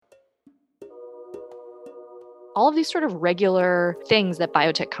all of these sort of regular things that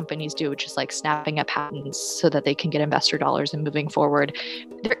biotech companies do, which is like snapping up patents so that they can get investor dollars and moving forward,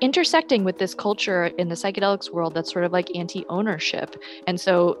 they're intersecting with this culture in the psychedelics world that's sort of like anti-ownership. And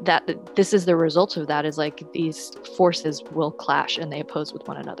so that this is the result of that, is like these forces will clash and they oppose with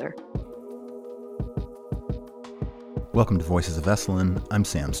one another. Welcome to Voices of Esalen. I'm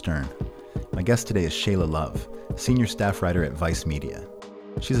Sam Stern. My guest today is Shayla Love, senior staff writer at Vice Media.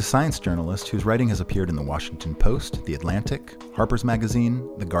 She's a science journalist whose writing has appeared in The Washington Post, The Atlantic, Harper's Magazine,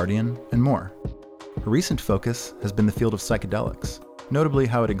 The Guardian, and more. Her recent focus has been the field of psychedelics, notably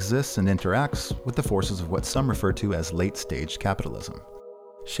how it exists and interacts with the forces of what some refer to as late-stage capitalism.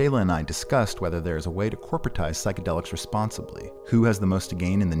 Shayla and I discussed whether there is a way to corporatize psychedelics responsibly, who has the most to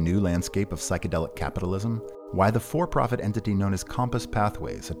gain in the new landscape of psychedelic capitalism, why the for-profit entity known as Compass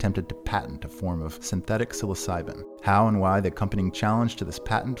Pathways attempted to patent a form of synthetic psilocybin, how and why the accompanying challenge to this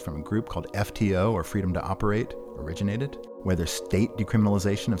patent from a group called FTO, or Freedom to Operate, originated, whether state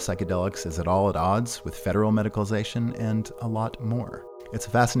decriminalization of psychedelics is at all at odds with federal medicalization, and a lot more. It's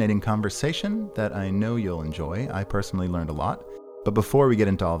a fascinating conversation that I know you'll enjoy. I personally learned a lot. But before we get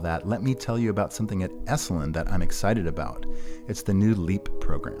into all that, let me tell you about something at Esalen that I'm excited about. It's the new LEAP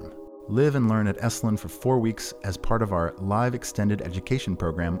program. Live and learn at Esalen for 4 weeks as part of our Live Extended Education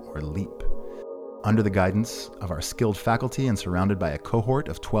Program, or LEAP. Under the guidance of our skilled faculty and surrounded by a cohort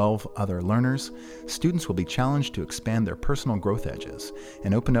of 12 other learners, students will be challenged to expand their personal growth edges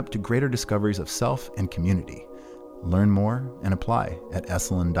and open up to greater discoveries of self and community. Learn more and apply at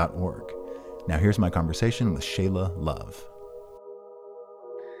esalen.org. Now here's my conversation with Shayla Love.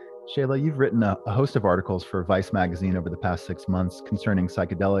 Shayla, you've written a host of articles for Vice Magazine over the past 6 months concerning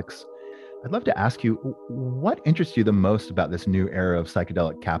psychedelics. I'd love to ask you, what interests you the most about this new era of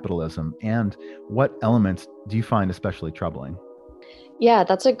psychedelic capitalism, and what elements do you find especially troubling? Yeah,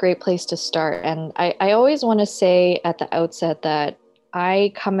 that's a great place to start. And I always want to say at the outset that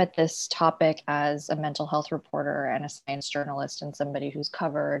I come at this topic as a mental health reporter and a science journalist and somebody who's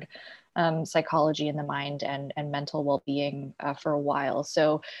covered psychology in the mind and mental well-being for a while.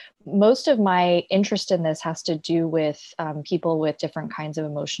 So most of my interest in this has to do with people with different kinds of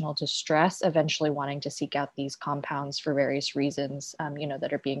emotional distress, eventually wanting to seek out these compounds for various reasons,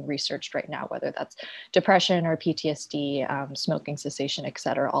 that are being researched right now, whether that's depression or PTSD, smoking cessation, et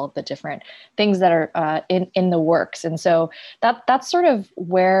cetera, all of the different things that are in the works. And so that's sort of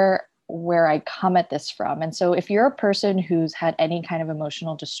where I come at this from. And so if you're a person who's had any kind of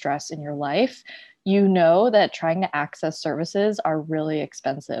emotional distress in your life, you know that trying to access services are really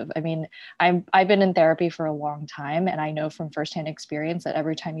expensive. I mean, I've been in therapy for a long time, and I know from firsthand experience that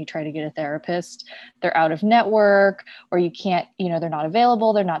every time you try to get a therapist, they're out of network, or you can't, they're not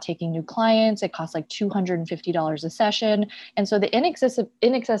available, they're not taking new clients. It costs like $250 a session. And so the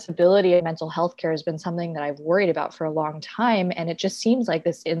inaccessibility of mental health care has been something that I've worried about for a long time. And it just seems like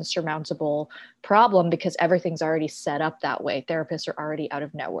this insurmountable problem because everything's already set up that way. Therapists are already out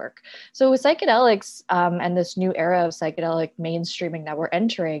of network. So with psychedelics, and this new era of psychedelic mainstreaming that we're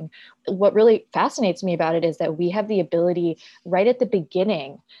entering, what really fascinates me about it is that we have the ability right at the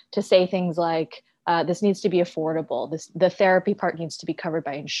beginning to say things like, this needs to be affordable. The therapy part needs to be covered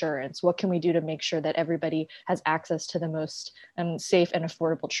by insurance. What can we do to make sure that everybody has access to the most safe and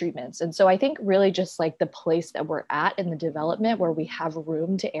affordable treatments? And so I think really just like the place that we're at in the development, where we have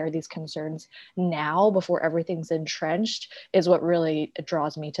room to air these concerns now before everything's entrenched, is what really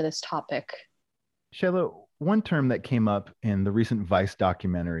draws me to this topic. Shayla, one term that came up in the recent Vice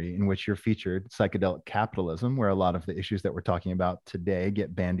documentary in which you're featured, psychedelic capitalism, where a lot of the issues that we're talking about today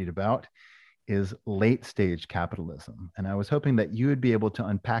get bandied about, is late stage capitalism. And I was hoping that you would be able to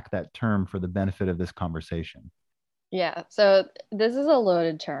unpack that term for the benefit of this conversation. Yeah, so this is a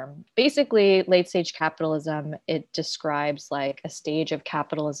loaded term. Basically, late stage capitalism, it describes like a stage of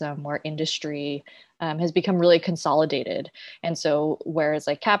capitalism where industry has become really consolidated. And so whereas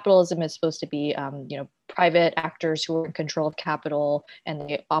like capitalism is supposed to be, private actors who are in control of capital and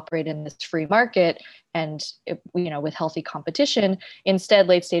they operate in this free market and, with healthy competition, instead,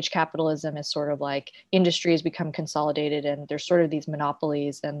 late stage capitalism is sort of like industry has become consolidated and there's sort of these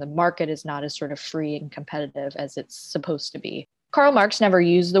monopolies and the market is not as sort of free and competitive as it's supposed to be. Karl Marx never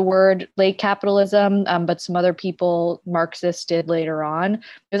used the word late capitalism, but some other people, Marxists, did later on. It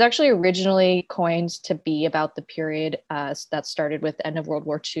was actually originally coined to be about the period that started with the end of World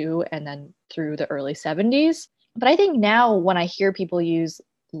War II and then through the early 70s. But I think now when I hear people use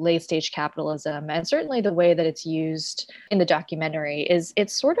late stage capitalism, and certainly the way that it's used in the documentary, is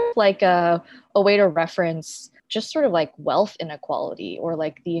it's sort of like a way to reference just sort of like wealth inequality, or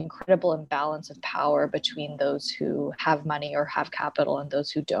like the incredible imbalance of power between those who have money or have capital and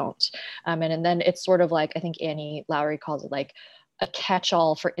those who don't. And then it's sort of like, I think Annie Lowrey calls it like a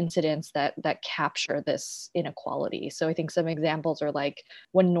catch-all for incidents that capture this inequality. So I think some examples are like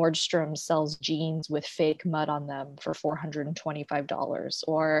when Nordstrom sells jeans with fake mud on them for $425,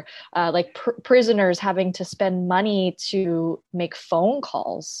 or like prisoners having to spend money to make phone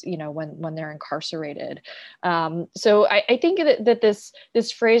calls, when they're incarcerated. So I think that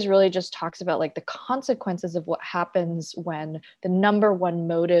this phrase really just talks about like the consequences of what happens when the number one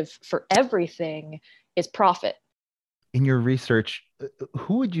motive for everything is profit. In your research,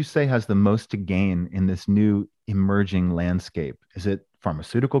 who would you say has the most to gain in this new emerging landscape? Is it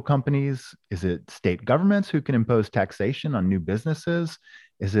pharmaceutical companies? Is it state governments who can impose taxation on new businesses?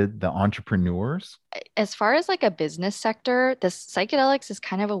 Is it the entrepreneurs? As far as like a business sector, this psychedelics is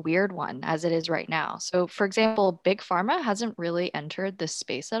kind of a weird one as it is right now. So, for example, big pharma hasn't really entered this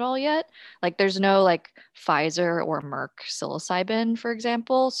space at all yet. Like, there's no like Pfizer or Merck psilocybin, for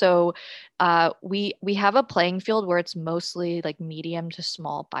example. So, we have a playing field where it's mostly like medium to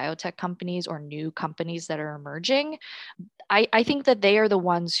small biotech companies or new companies that are emerging. I think that they are the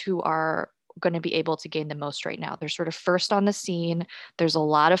ones who are going to be able to gain the most right now. They're sort of first on the scene. There's a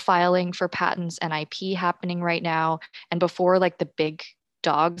lot of filing for patents and IP happening right now. And before like the big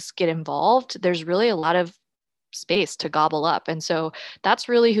dogs get involved, there's really a lot of space to gobble up. And so that's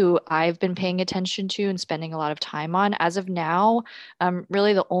really who I've been paying attention to and spending a lot of time on. As of now,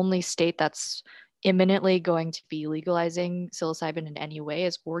 really the only state that's imminently going to be legalizing psilocybin in any way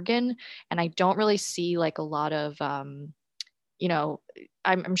is Oregon. And I don't really see like a lot of you know,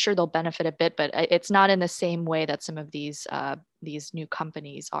 I'm sure they'll benefit a bit, but it's not in the same way that some of these new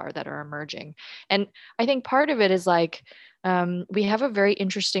companies are that are emerging. And I think part of it is like we have a very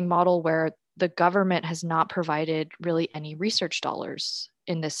interesting model where the government has not provided really any research dollars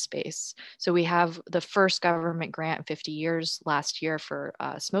in this space. So we have the first government grant in 50 years last year for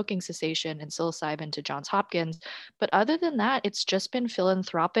smoking cessation and psilocybin to Johns Hopkins. But other than that, it's just been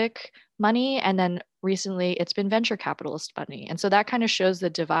philanthropic money. And then recently it's been venture capitalist money. And so that kind of shows the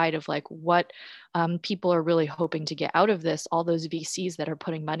divide of like what people are really hoping to get out of this. All those VCs that are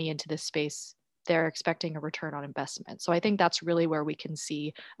putting money into this space, they're expecting a return on investment. So I think that's really where we can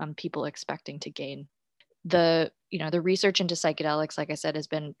see people expecting to gain. The research into psychedelics, like I said, has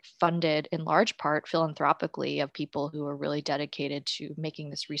been funded in large part philanthropically of people who are really dedicated to making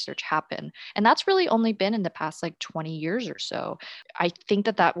this research happen. And that's really only been in the past like 20 years or so. I think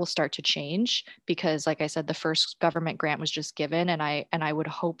that will start to change because, like I said, the first government grant was just given, and I would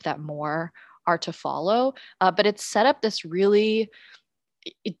hope that more are to follow. But it's set up this really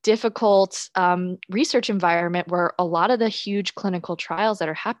difficult research environment where a lot of the huge clinical trials that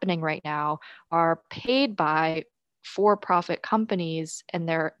are happening right now are paid by for-profit companies and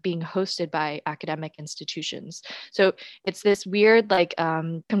they're being hosted by academic institutions. So it's this weird like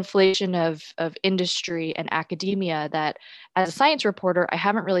conflation of industry and academia that as a science reporter I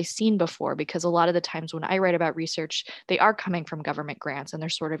haven't really seen before, because a lot of the times when I write about research, they are coming from government grants and they're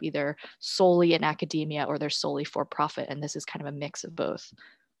sort of either solely in academia or they're solely for profit, and this is kind of a mix of both.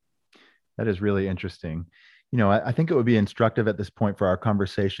 That is really interesting. I think it would be instructive at this point for our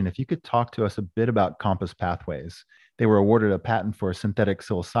conversation if you could talk to us a bit about Compass Pathways. They were awarded a patent for synthetic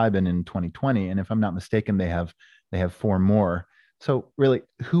psilocybin in 2020, and if I'm not mistaken, they have four more. So, really,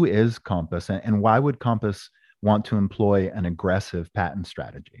 who is Compass, and why would Compass want to employ an aggressive patent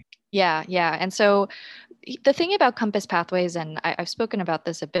strategy? Yeah. And so the thing about Compass Pathways, and I've spoken about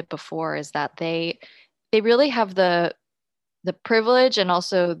this a bit before, is that they really have the privilege and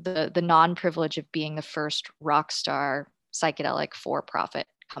also the non-privilege of being the first rock star psychedelic for-profit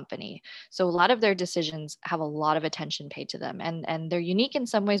company. So a lot of their decisions have a lot of attention paid to them, and they're unique in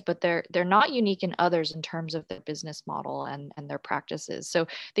some ways, but they're not unique in others in terms of their business model and their practices. So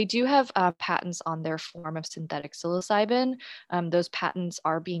they do have patents on their form of synthetic psilocybin. Those patents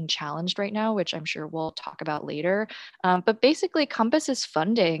are being challenged right now, which I'm sure we'll talk about later. But basically, Compass is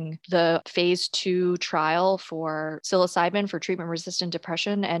funding the phase 2 trial for psilocybin for treatment-resistant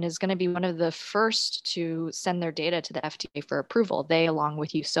depression and is going to be one of the first to send their data to the FDA for approval. They, along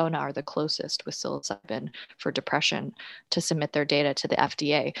with USONA, are the closest with psilocybin for depression to submit their data to the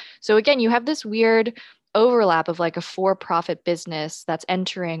FDA. So again, you have this weird overlap of like a for-profit business that's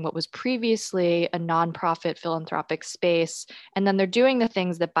entering what was previously a nonprofit philanthropic space. And then they're doing the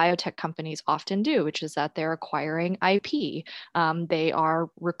things that biotech companies often do, which is that they're acquiring IP. They are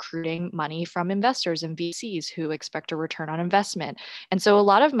recruiting money from investors and VCs who expect a return on investment. And so a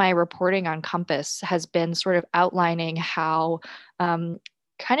lot of my reporting on Compass has been sort of outlining how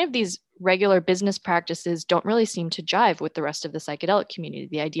kind of these regular business practices don't really seem to jive with the rest of the psychedelic community.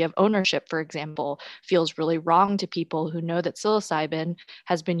 The idea of ownership, for example, feels really wrong to people who know that psilocybin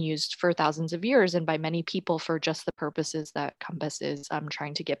has been used for thousands of years and by many people for just the purposes that Compass is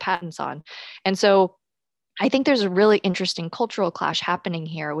trying to get patents on. And so I think there's a really interesting cultural clash happening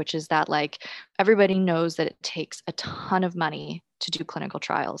here, which is that like everybody knows that it takes a ton of money to do clinical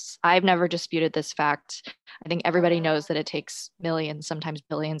trials. I've never disputed this fact. I think everybody knows that it takes millions, sometimes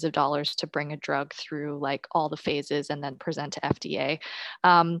billions of dollars to bring a drug through like all the phases and then present to FDA.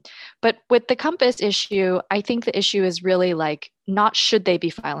 But with the Compass issue, I think the issue is really like not should they be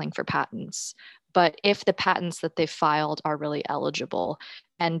filing for patents, but if the patents that they filed are really eligible.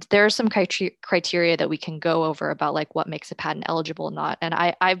 And there are some criteria that we can go over about like what makes a patent eligible or not. And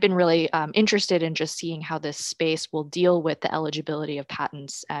I've been really interested in just seeing how this space will deal with the eligibility of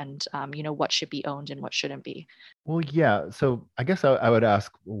patents and, what should be owned and what shouldn't be. Well, yeah. So I guess I would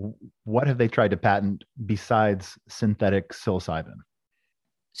ask, what have they tried to patent besides synthetic psilocybin?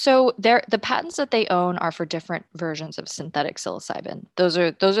 So the patents that they own are for different versions of synthetic psilocybin. Those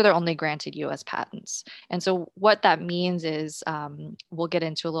are their only granted U.S. patents. And so what that means is, we'll get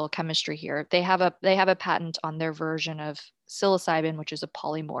into a little chemistry here. They have a patent on their version of psilocybin, which is a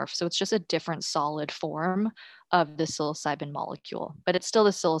polymorph. So it's just a different solid form of the psilocybin molecule, but it's still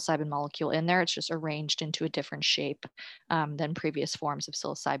the psilocybin molecule in there. It's just arranged into a different shape than previous forms of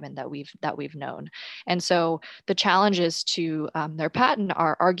psilocybin that we've known. And so the challenges to their patent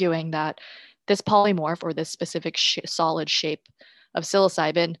are arguing that this polymorph or this specific solid shape of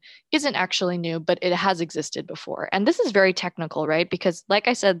psilocybin isn't actually new, but it has existed before. And this is very technical, right? Because like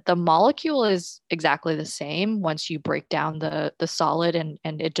I said, the molecule is exactly the same once you break down the solid and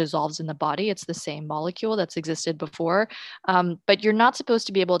it dissolves in the body. It's the same molecule that's existed before. But you're not supposed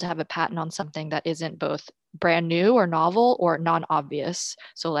to be able to have a patent on something that isn't both brand new or novel or non-obvious.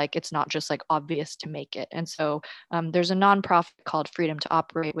 So like it's not just like obvious to make it. And so there's a nonprofit called Freedom to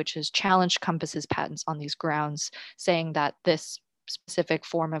Operate, which has challenged Compass's patents on these grounds, saying that this specific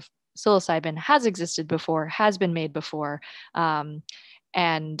form of psilocybin has existed before, has been made before.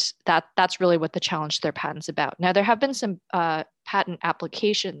 And that's really what the challenge to their patent's about. Now, there have been some patent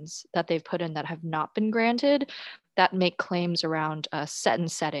applications that they've put in that have not been granted that make claims around set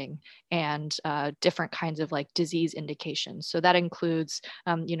and setting and different kinds of like disease indications. So that includes,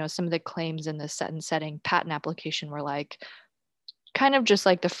 some of the claims in the set and setting patent application were like, kind of just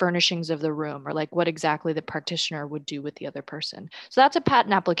like the furnishings of the room or like what exactly the practitioner would do with the other person. So that's a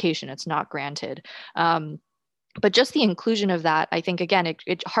patent application. It's not granted. But just the inclusion of that, I think, again,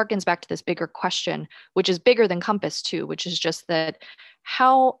 it harkens back to this bigger question, which is bigger than Compass too, which is just that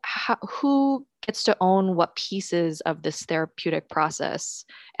who gets to own what pieces of this therapeutic process?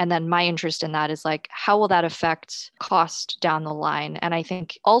 And then my interest in that is like, how will that affect cost down the line? And I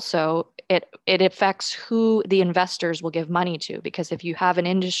think also it affects who the investors will give money to, because if you have an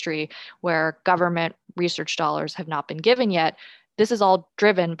industry where government research dollars have not been given yet, this is all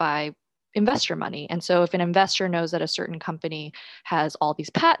driven by investor money. And so if an investor knows that a certain company has all these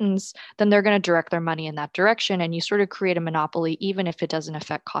patents, then they're going to direct their money in that direction. And you sort of create a monopoly, even if it doesn't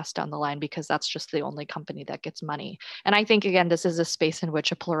affect cost down the line, because that's just the only company that gets money. And I think, again, this is a space in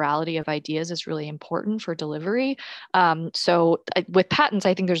which a plurality of ideas is really important for delivery. So with patents,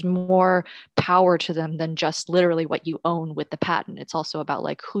 I think there's more power to them than just literally what you own with the patent. It's also about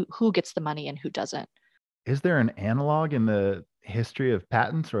like who gets the money and who doesn't. Is there an analog in the history of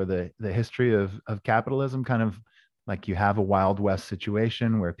patents or the history of capitalism, kind of like you have a Wild West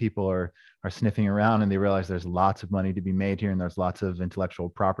situation where people are sniffing around and they realize there's lots of money to be made here and there's lots of intellectual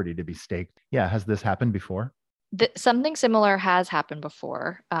property to be staked? Yeah, has this happened before? Something similar has happened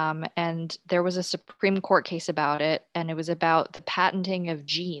before. And there was a Supreme Court case about it, and it was about the patenting of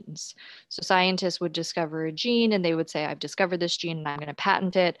genes. So scientists would discover a gene and they would say, I've discovered this gene and I'm going to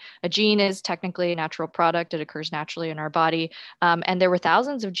patent it. A gene is technically a natural product. It occurs naturally in our body. And there were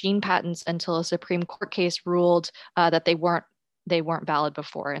thousands of gene patents until a Supreme Court case ruled that they weren't valid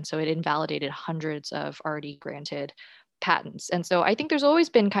before. And so it invalidated hundreds of already granted patents. And so I think there's always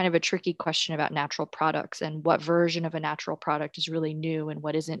been kind of a tricky question about natural products and what version of a natural product is really new and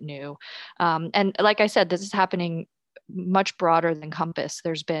what isn't new. And like I said, this is happening much broader than Compass.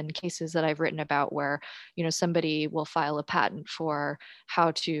 There's been cases that I've written about where, somebody will file a patent for how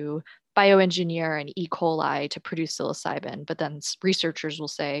to bioengineer an E. coli to produce psilocybin, but then researchers will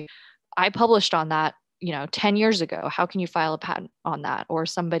say, I published on that 10 years ago. How can you file a patent on that? Or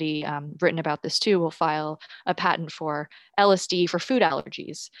somebody written about this too will file a patent for LSD for food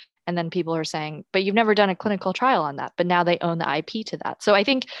allergies. And then people are saying, but you've never done a clinical trial on that, but now they own the IP to that. So I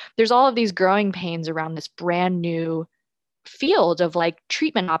think there's all of these growing pains around this brand new field of like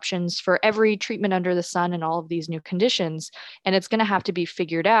treatment options for every treatment under the sun and all of these new conditions. And it's going to have to be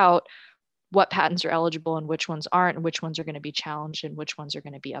figured out what patents are eligible and which ones aren't, and which ones are going to be challenged and which ones are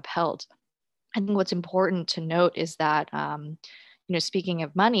going to be upheld. I think what's important to note is that, speaking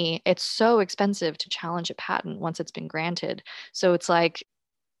of money, it's so expensive to challenge a patent once it's been granted. So it's like,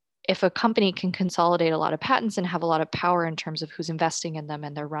 if a company can consolidate a lot of patents and have a lot of power in terms of who's investing in them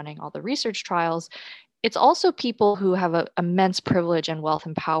and they're running all the research trials, it's also people who have an immense privilege and wealth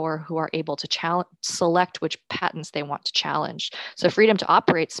and power who are able to select which patents they want to challenge. So Freedom to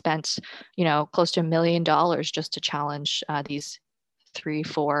Operate spent, close to $1 million just to challenge these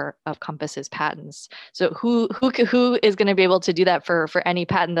 3-4 of Compass's patents. So who is going to be able to do that for any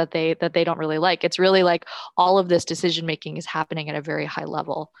patent that they don't really like? It's really like all of this decision making is happening at a very high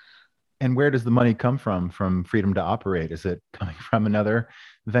level. And where does the money come from Freedom to Operate? Is it coming from another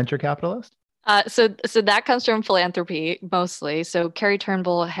venture capitalist? So that comes from philanthropy mostly. So Kerry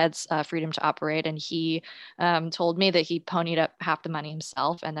Turnbull heads Freedom to Operate, and he told me that he ponied up half the money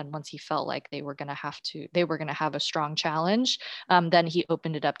himself, and then once he felt like they were going to have a strong challenge, then he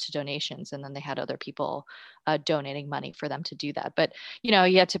opened it up to donations, and then they had other people donating money for them to do that. But you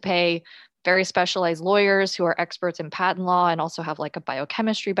had to pay very specialized lawyers who are experts in patent law and also have like a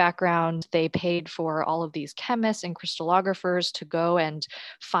biochemistry background. They paid for all of these chemists and crystallographers to go and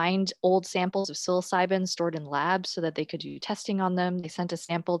find old samples of psilocybin stored in labs so that they could do testing on them. They sent a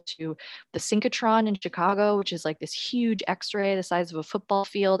sample to the synchrotron in Chicago, which is like this huge X-ray the size of a football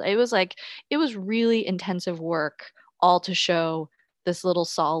field. It was really intensive work, all to show this little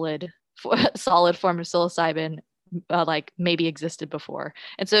solid form of psilocybin like maybe existed before.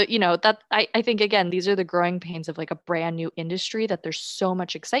 And so, that I think, again, these are the growing pains of like a brand new industry that there's so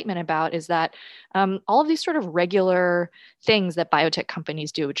much excitement about, is that all of these sort of regular things that biotech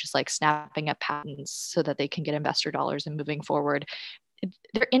companies do, which is like snapping up patents so that they can get investor dollars and moving forward,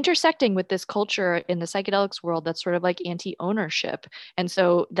 they're intersecting with this culture in the psychedelics world that's sort of like anti-ownership. And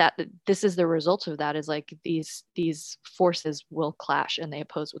so that this is the result of that, is like these forces will clash and they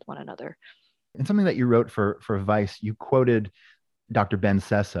oppose with one another. And something that you wrote for Vice, you quoted Dr. Ben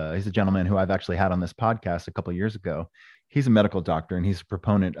Sessa. He's a gentleman who I've actually had on this podcast a couple of years ago. He's a medical doctor and he's a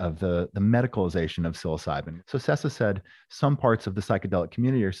proponent of the medicalization of psilocybin. So Sessa said, some parts of the psychedelic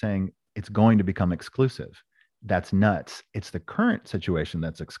community are saying it's going to become exclusive. That's nuts. It's the current situation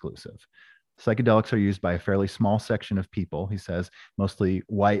that's exclusive. Psychedelics are used by a fairly small section of people, he says, mostly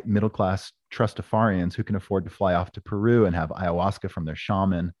white, middle-class trustafarians who can afford to fly off to Peru and have ayahuasca from their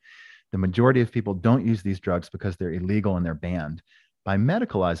shaman. The majority of people don't use these drugs because they're illegal and they're banned. By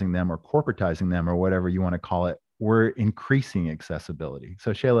medicalizing them or corporatizing them or whatever you want to call it, we're increasing accessibility.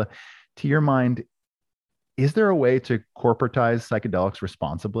 So Shayla, to your mind, is there a way to corporatize psychedelics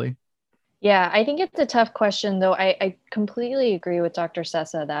responsibly? Yeah, I think it's a tough question, though. I completely agree with Dr.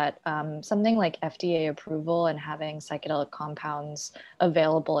 Sessa that something like FDA approval and having psychedelic compounds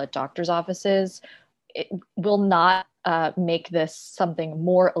available at doctors' offices, it will not make this something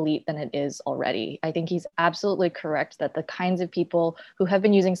more elite than it is already. I think he's absolutely correct that the kinds of people who have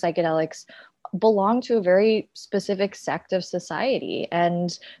been using psychedelics belong to a very specific sect of society,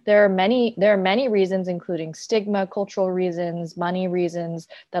 and there are many reasons, including stigma, cultural reasons, money reasons,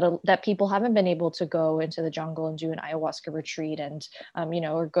 that people haven't been able to go into the jungle and do an ayahuasca retreat and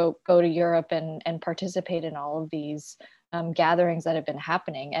or go to Europe and participate in all of these gatherings that have been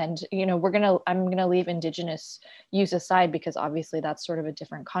happening. And I'm gonna leave indigenous use aside because obviously that's sort of a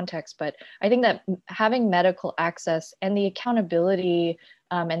different context. But I think that having medical access and the accountability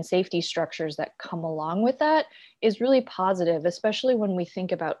and safety structures that come along with that is really positive, especially when we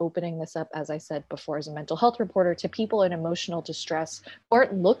think about opening this up, as I said before, as a mental health reporter, to people in emotional distress who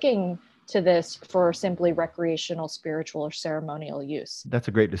aren't looking to this for simply recreational, spiritual, or ceremonial use. That's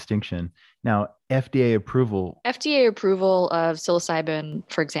a great distinction. Now, FDA approval of psilocybin,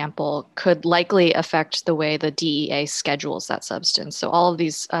 for example, could likely affect the way the DEA schedules that substance. So all of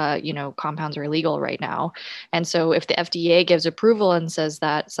these, compounds are illegal right now. And so if the FDA gives approval and says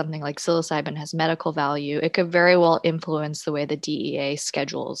that something like psilocybin has medical value, it could very well influence the way the DEA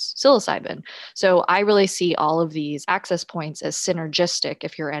schedules psilocybin. So I really see all of these access points as synergistic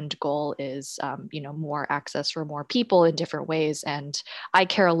if your end goal is, more access for more people in different ways. And I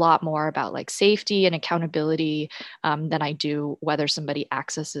care a lot more about like safety and accountability than I do whether somebody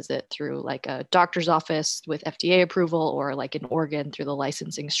accesses it through like a doctor's office with FDA approval or like an organ through the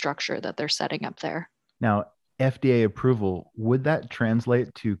licensing structure that they're setting up there. Now, FDA approval, would that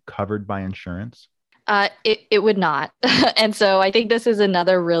translate to covered by insurance? It would not. And so I think this is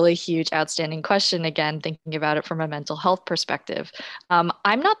another really huge outstanding question, again, thinking about it from a mental health perspective.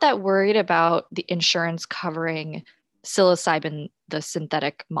 I'm not that worried about the insurance covering psilocybin, the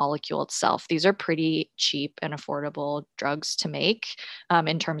synthetic molecule itself. These are pretty cheap and affordable drugs to make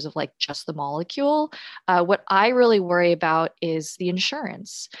in terms of like just the molecule. What I really worry about is the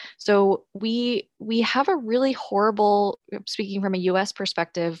insurance. So we have a really horrible, speaking from a US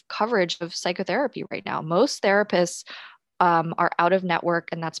perspective, coverage of psychotherapy right now. Most therapists are out of network,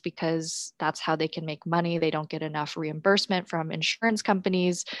 and that's because that's how they can make money. They don't get enough reimbursement from insurance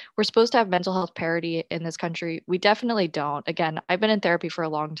companies. We're supposed to have mental health parity in this country. We definitely don't. Again, I've been in therapy for a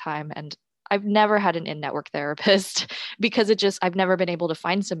long time, and I've never had an in-network therapist because I've never been able to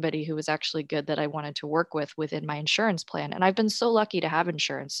find somebody who was actually good that I wanted to work with within my insurance plan. And I've been so lucky to have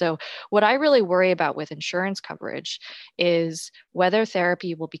insurance. So what I really worry about with insurance coverage is whether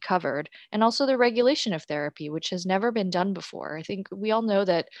therapy will be covered and also the regulation of therapy, which has never been done before. I think we all know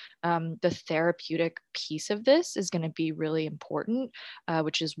that the therapeutic piece of this is going to be really important,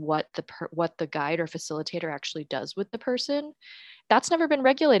 which is what the guide or facilitator actually does with the person. That's never been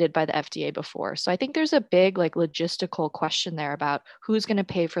regulated by the FDA before. So I think there's a big like logistical question there about who's going to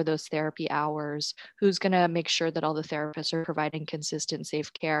pay for those therapy hours, who's going to make sure that all the therapists are providing consistent,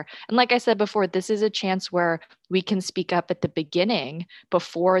 safe care. And like I said before, this is a chance where we can speak up at the beginning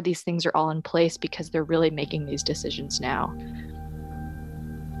before these things are all in place because they're really making these decisions now.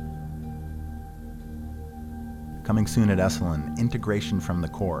 Coming soon at Esalen, Integration from the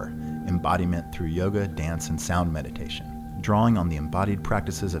Core, Embodiment through Yoga, Dance, and Sound Meditation. Drawing on the embodied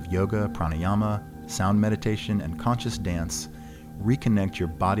practices of yoga, pranayama, sound meditation, and conscious dance, reconnect your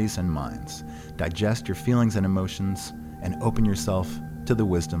bodies and minds, digest your feelings and emotions, and open yourself to the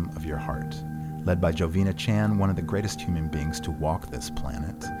wisdom of your heart. Led by Jovina Chan, one of the greatest human beings to walk this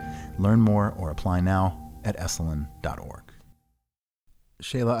planet. Learn more or apply now at esalen.org.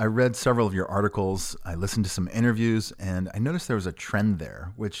 Shayla, I read several of your articles, I listened to some interviews, and I noticed there was a trend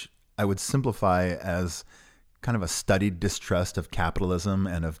there, which I would simplify as kind of a studied distrust of capitalism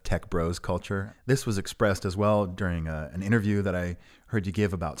and of tech bros culture. This was expressed as well during an interview that I heard you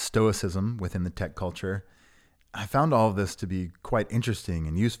give about stoicism within the tech culture. I found all of this to be quite interesting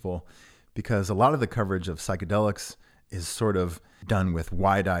and useful because a lot of the coverage of psychedelics is sort of done with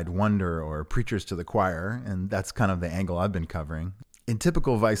wide-eyed wonder or preachers to the choir, and that's kind of the angle I've been covering. In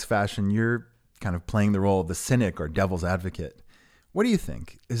typical Vice fashion, you're kind of playing the role of the cynic or devil's advocate. What do you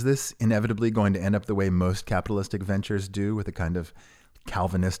think? Is this inevitably going to end up the way most capitalistic ventures do, with a kind of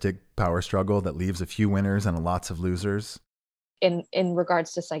Calvinistic power struggle that leaves a few winners and lots of losers? In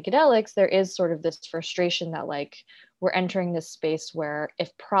regards to psychedelics, there is sort of this frustration that like we're entering this space where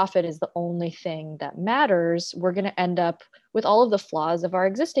if profit is the only thing that matters, we're going to end up with all of the flaws of our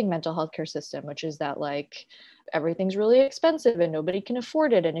existing mental health care system, which is that like everything's really expensive and nobody can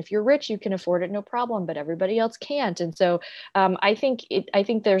afford it. And if you're rich, you can afford it, no problem, but everybody else can't. And so I think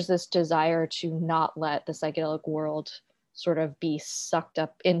there's this desire to not let the psychedelic world sort of be sucked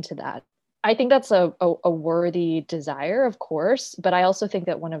up into that. I think that's a worthy desire, of course, but I also think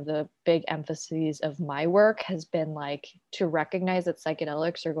that one of the big emphases of my work has been like to recognize that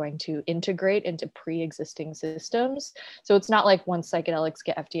psychedelics are going to integrate into pre-existing systems. So it's not like once psychedelics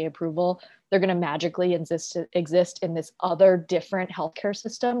get FDA approval, they're going to magically exist in this other different healthcare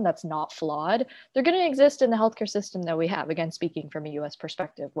system that's not flawed. They're going to exist in the healthcare system that we have. Again, speaking from a US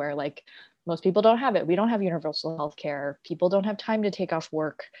perspective, where like most people don't have it. We don't have universal healthcare. People don't have time to take off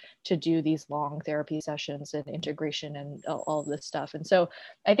work to do these long therapy sessions and integration and all of this stuff. And so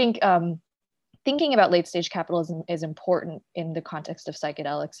I think thinking about late stage capitalism is important in the context of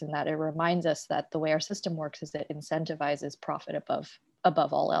psychedelics, in that it reminds us that the way our system works is it incentivizes profit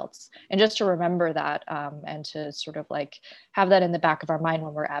above all else. And just to remember that and to sort of like have that in the back of our mind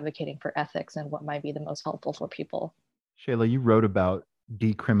when we're advocating for ethics and what might be the most helpful for people. Shayla, you wrote about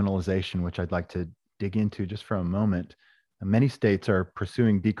decriminalization, which I'd like to dig into just for a moment. Many states are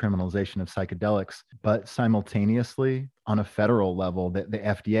pursuing decriminalization of psychedelics, but simultaneously, on a federal level, the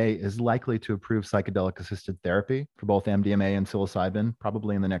FDA is likely to approve psychedelic assisted therapy for both MDMA and psilocybin,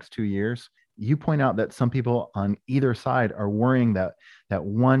 probably in the next 2 years. You point out that some people on either side are worrying that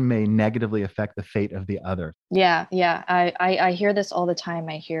one may negatively affect the fate of the other. Yeah. I hear this all the time.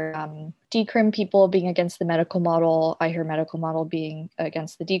 I hear decrim people being against the medical model. I hear medical model being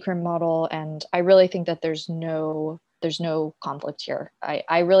against the decrim model. And I really think that there's no conflict here.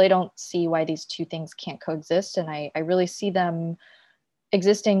 I really don't see why these two things can't coexist. And I really see them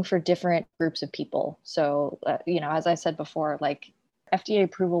existing for different groups of people. So, as I said before, like FDA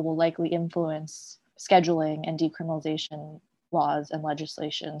approval will likely influence scheduling and decriminalization laws and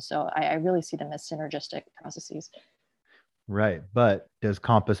legislation. So I really see them as synergistic processes. Right. But does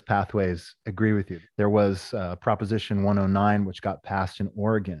Compass Pathways agree with you? There was Proposition 109, which got passed in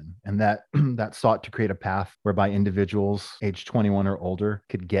Oregon, and that that sought to create a path whereby individuals age 21 or older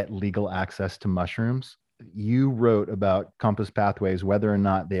could get legal access to mushrooms. You wrote about Compass Pathways, whether or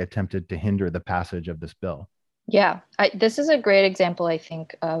not they attempted to hinder the passage of this bill. Yeah, this is a great example, I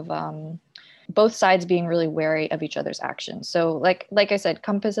think, of both sides being really wary of each other's actions. So, like I said,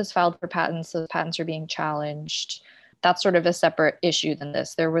 Compass has filed for patents. Those patents are being challenged. That's sort of a separate issue than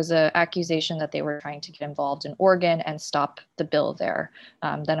this. There was an accusation that they were trying to get involved in Oregon and stop the bill there.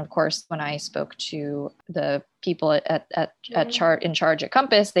 Then, of course, when I spoke to the people in charge at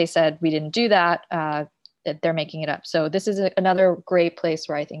Compass, they said we didn't do that. They're making it up. So this is another great place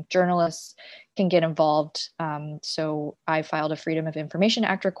where I think journalists can get involved. So I filed a Freedom of Information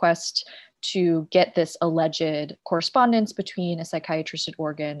Act request to get this alleged correspondence between a psychiatrist at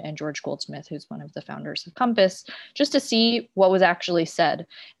Oregon and George Goldsmith, who's one of the founders of Compass, just to see what was actually said.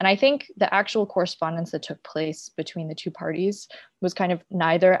 And I think the actual correspondence that took place between the two parties was kind of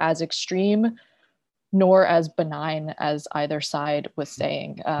neither as extreme nor as benign as either side was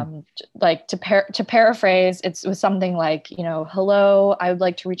saying. Like to paraphrase, it was something like, hello, I would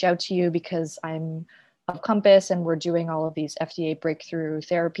like to reach out to you because I'm of Compass and we're doing all of these FDA breakthrough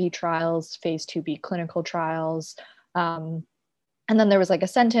therapy trials, phase 2B clinical trials. And then there was like a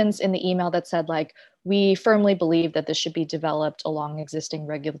sentence in the email that said like, we firmly believe that this should be developed along existing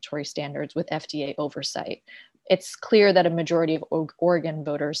regulatory standards with FDA oversight. It's clear that a majority of Oregon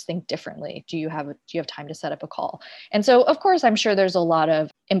voters think differently. Do you have time to set up a call? And so, of course, I'm sure there's a lot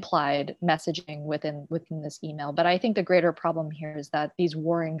of implied messaging within this email. But I think the greater problem here is that these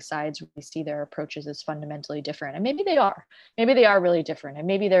warring sides really see their approaches as fundamentally different. And maybe they are. Maybe they are really different. And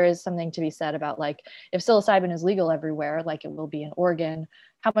maybe there is something to be said about like, if psilocybin is legal everywhere, like it will be in Oregon,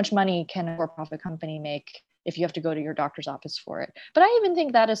 how much money can a for-profit company make if you have to go to your doctor's office for it? But I even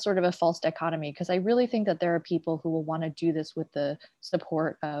think that is sort of a false dichotomy, because I really think that there are people who will want to do this with the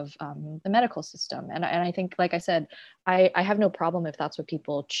support of the medical system. And I think, like I said, I have no problem if that's what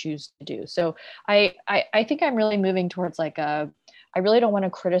people choose to do. So I think I'm really moving towards like I really don't want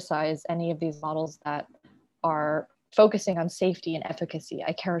to criticize any of these models that are focusing on safety and efficacy.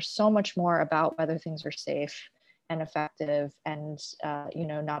 I care so much more about whether things are safe and effective and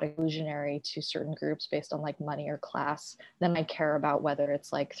not exclusionary to certain groups based on like money or class, then I care about whether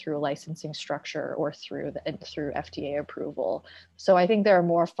it's like through a licensing structure or through FDA approval. So I think there are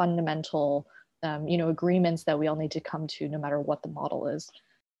more fundamental agreements that we all need to come to no matter what the model is.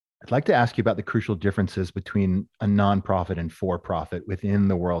 I'd like to ask you about the crucial differences between a nonprofit and for-profit within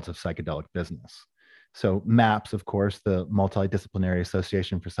the worlds of psychedelic business. So MAPS, of course, the Multidisciplinary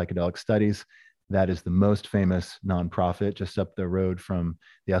Association for Psychedelic Studies, that is the most famous nonprofit just up the road from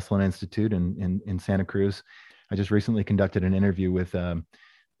the Esalen Institute in Santa Cruz. I just recently conducted an interview with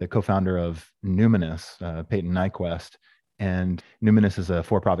the co-founder of Numinous, Peyton Nyquist. And Numinous is a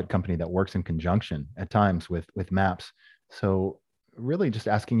for-profit company that works in conjunction at times with MAPS. So really just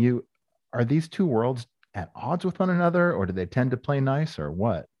asking you, are these two worlds at odds with one another, or do they tend to play nice, or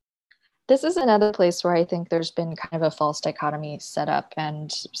what? This is another place where I think there's been kind of a false dichotomy set up,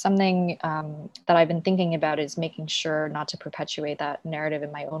 and something that I've been thinking about is making sure not to perpetuate that narrative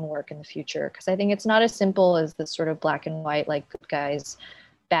in my own work in the future, because I think it's not as simple as this sort of black and white, like good guys,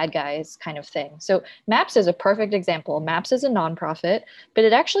 bad guys kind of thing. So MAPS is a perfect example. MAPS is a nonprofit, but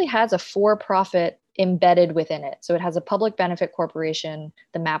it actually has a for-profit embedded within it. So it has a public benefit corporation,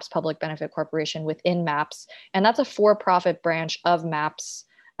 the MAPS Public Benefit Corporation within MAPS, and that's a for-profit branch of MAPS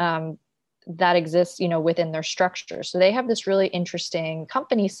that exists, within their structure. So they have this really interesting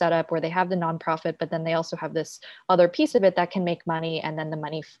company setup where they have the nonprofit, but then they also have this other piece of it that can make money, and then the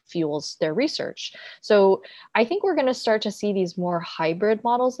money fuels their research. So I think we're going to start to see these more hybrid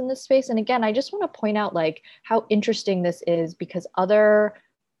models in this space. And again, I just want to point out like how interesting this is, because other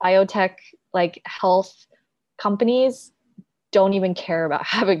biotech, like health companies, don't even care about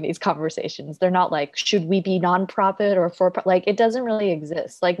having these conversations. They're not like, should we be nonprofit or for, like, it doesn't really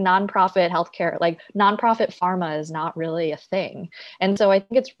exist. Like nonprofit healthcare, like nonprofit pharma is not really a thing. And so I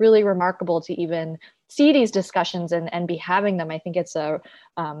think it's really remarkable to even see these discussions and be having them. I think it's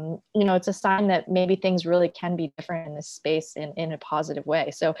it's a sign that maybe things really can be different in this space in a positive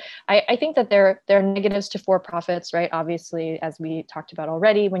way. So I think that there are negatives to for-profits, right? Obviously, as we talked about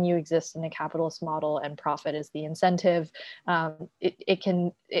already, when you exist in a capitalist model and profit is the incentive, it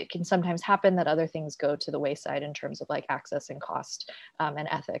can sometimes happen that other things go to the wayside in terms of like access and cost and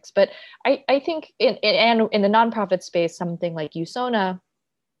ethics. But I think in the nonprofit space, something like USONA,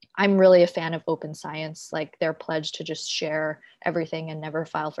 I'm really a fan of open science, like their pledge to just share everything and never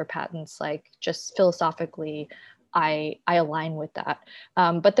file for patents, like just philosophically, I align with that.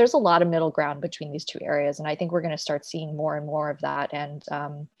 But there's a lot of middle ground between these two areas. And I think we're going to start seeing more and more of that. And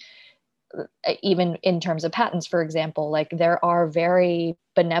even in terms of patents, for example, like there are very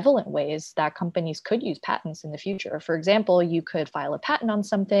benevolent ways that companies could use patents in the future. For example, you could file a patent on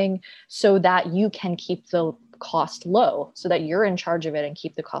something so that you can keep the cost low, so that you're in charge of it and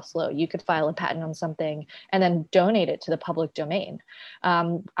keep the cost low. You could file a patent on something and then donate it to the public domain.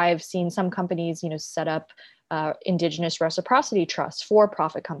 I've seen some companies, set up indigenous reciprocity trusts for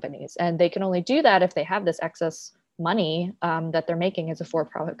profit companies, and they can only do that if they have this excess money that they're making as a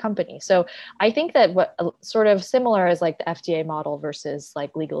for-profit company. So I think that what sort of similar is like the FDA model versus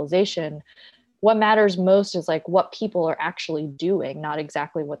like legalization, what matters most is like what people are actually doing, not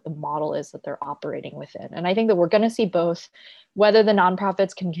exactly what the model is that they're operating within. And I think that we're going to see both. Whether the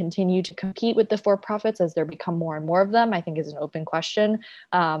nonprofits can continue to compete with the for-profits as there become more and more of them, I think is an open question.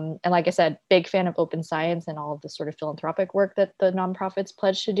 And like I said, big fan of open science and all of the sort of philanthropic work that the nonprofits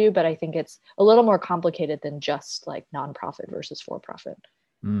pledge to do. But I think it's a little more complicated than just like nonprofit versus for-profit.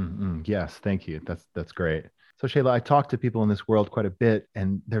 Yes, thank you. That's great. So Shayla, I talk to people in this world quite a bit,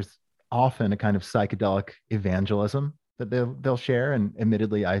 and there's often a kind of psychedelic evangelism that they'll share, and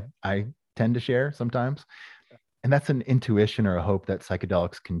admittedly, I tend to share sometimes. And that's an intuition or a hope that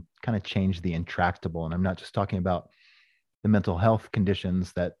psychedelics can kind of change the intractable. And I'm not just talking about the mental health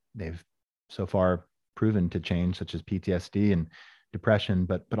conditions that they've so far proven to change, such as PTSD and depression,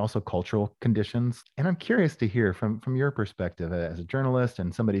 but also cultural conditions. And I'm curious to hear from your perspective as a journalist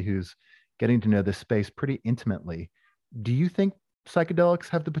and somebody who's getting to know this space pretty intimately. Do you think psychedelics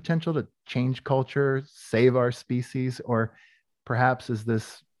have the potential to change culture, save our species, or perhaps is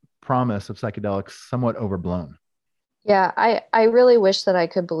this promise of psychedelics somewhat overblown? Yeah, I really wish that I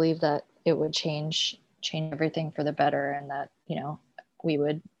could believe that it would change everything for the better, and that, we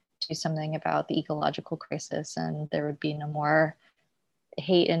would do something about the ecological crisis and there would be no more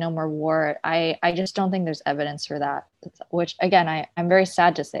hate and no more war. I just don't think there's evidence for that, which again, I'm very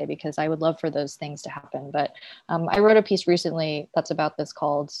sad to say, because I would love for those things to happen. But I wrote a piece recently that's about this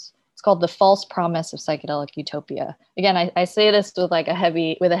it's called The False Promise of Psychedelic Utopia. Again, I say this with a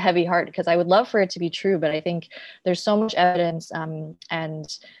heavy heart, because I would love for it to be true, but I think there's so much evidence,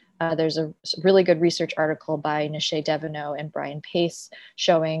 and there's a really good research article by Nishay Deveneaux and Brian Pace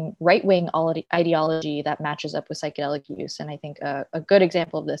showing right-wing ideology that matches up with psychedelic use. And I think a good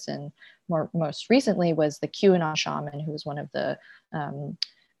example of this, and most recently, was the QAnon shaman, who was one of the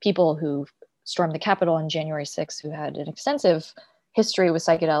people who stormed the Capitol on January 6th, who had an extensive history with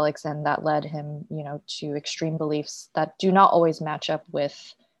psychedelics, and that led him, to extreme beliefs that do not always match up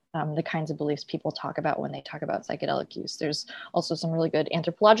with the kinds of beliefs people talk about when they talk about psychedelic use. There's also some really good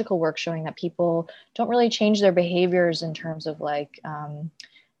anthropological work showing that people don't really change their behaviors in terms of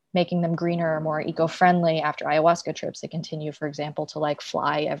making them greener or more eco-friendly after ayahuasca trips. They continue, for example, to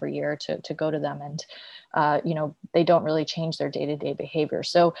fly every year to go to them. And, they don't really change their day-to-day behavior.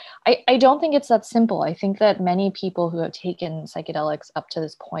 So I don't think it's that simple. I think that many people who have taken psychedelics up to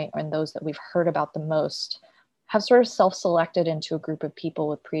this point, and those that we've heard about the most, have sort of self-selected into a group of people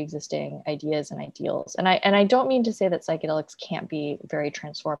with pre-existing ideas and ideals. And I don't mean to say that psychedelics can't be very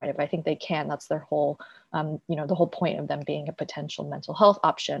transformative. I think they can. That's their whole, the whole point of them being a potential mental health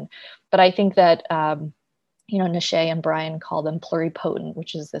option. But I think that, Nishay and Brian call them pluripotent,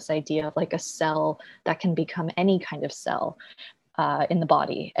 which is this idea of a cell that can become any kind of cell in the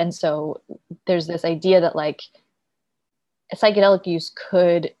body. And so there's this idea that psychedelic use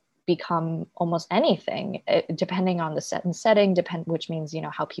could become almost anything, depending on the setting, which means,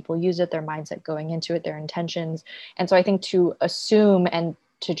 how people use it, their mindset going into it, their intentions. And so I think to assume and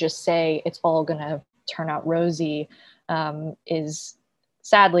to just say it's all going to turn out rosy is,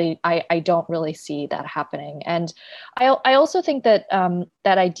 sadly, I don't really see that happening. And I also think that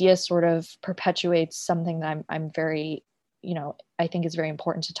that idea sort of perpetuates something that I'm very, I think is very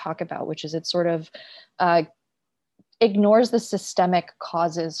important to talk about, which is it sort of ignores the systemic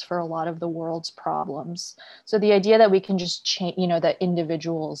causes for a lot of the world's problems. So the idea that we can just change, that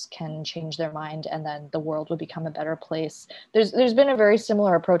individuals can change their mind and then the world will become a better place. There's been a very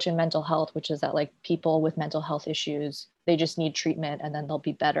similar approach in mental health, which is that people with mental health issues, they just need treatment and then they'll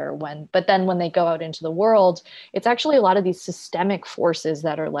be better but then when they go out into the world, it's actually a lot of these systemic forces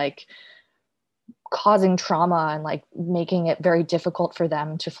that are causing trauma and making it very difficult for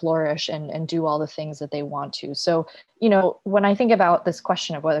them to flourish and do all the things that they want to. So, when I think about this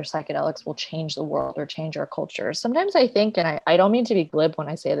question of whether psychedelics will change the world or change our culture, sometimes I think, and I don't mean to be glib when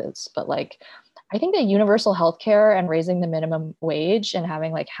I say this, but I think that universal healthcare and raising the minimum wage and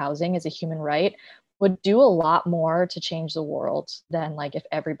having housing as a human right would do a lot more to change the world than if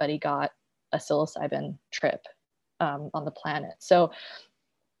everybody got a psilocybin trip. on the planet. So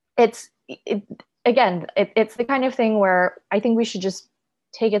it's the kind of thing where I think we should just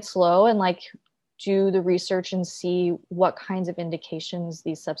take it slow and like do the research and see what kinds of indications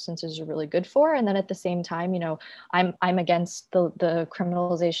these substances are really good for. And then at the same time, I'm against the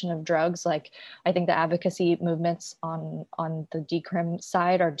criminalization of drugs. Like, I think the advocacy movements on the decrim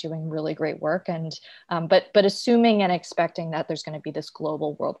side are doing really great work. And but assuming and expecting that there's going to be this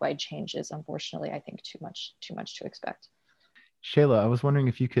global worldwide change is, unfortunately, I think too much to expect. Shayla, I was wondering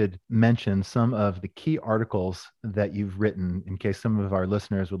if you could mention some of the key articles that you've written in case some of our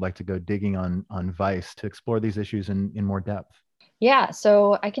listeners would like to go digging on Vice to explore these issues in more depth. Yeah,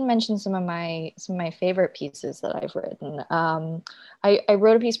 so I can mention some of my favorite pieces that I've written. I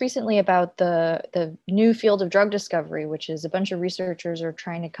wrote a piece recently about the new field of drug discovery, which is a bunch of researchers are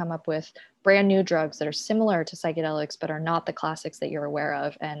trying to come up with brand new drugs that are similar to psychedelics but are not the classics that you're aware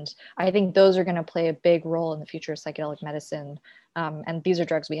of. And I think those are going to play a big role in the future of psychedelic medicine. And these are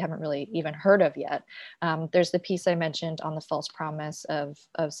drugs we haven't really even heard of yet. There's the piece I mentioned on the false promise of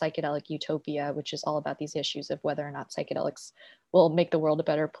psychedelic utopia, which is all about these issues of whether or not psychedelics will make the world a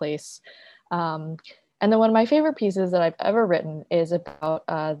better place. And then one of my favorite pieces that I've ever written is about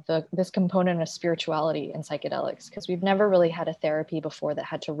this component of spirituality in psychedelics, because we've never really had a therapy before that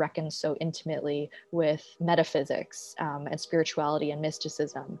had to reckon so intimately with metaphysics and spirituality and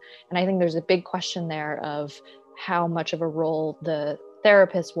mysticism. And I think there's a big question there of how much of a role the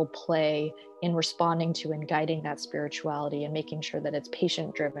therapist will play in responding to and guiding that spirituality and making sure that it's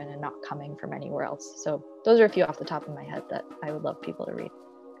patient driven and not coming from anywhere else. So those are a few off the top of my head that I would love people to read.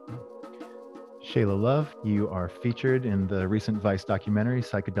 Shayla Love, you are featured in the recent Vice documentary,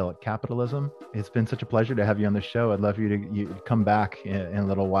 Psychedelic Capitalism. It's been such a pleasure to have you on the show. I'd love you to come back in a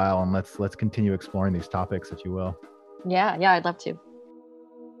little while and let's continue exploring these topics, if you will. Yeah, I'd love to.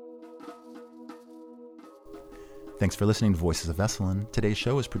 Thanks for listening to Voices of Esalen. Today's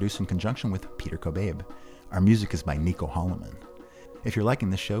show is produced in conjunction with Peter Kobabe. Our music is by Nico Holloman. If you're liking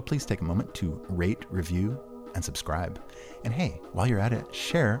this show, please take a moment to rate, review, and subscribe. And hey, while you're at it,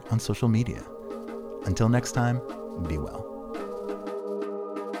 share on social media. Until next time, be well.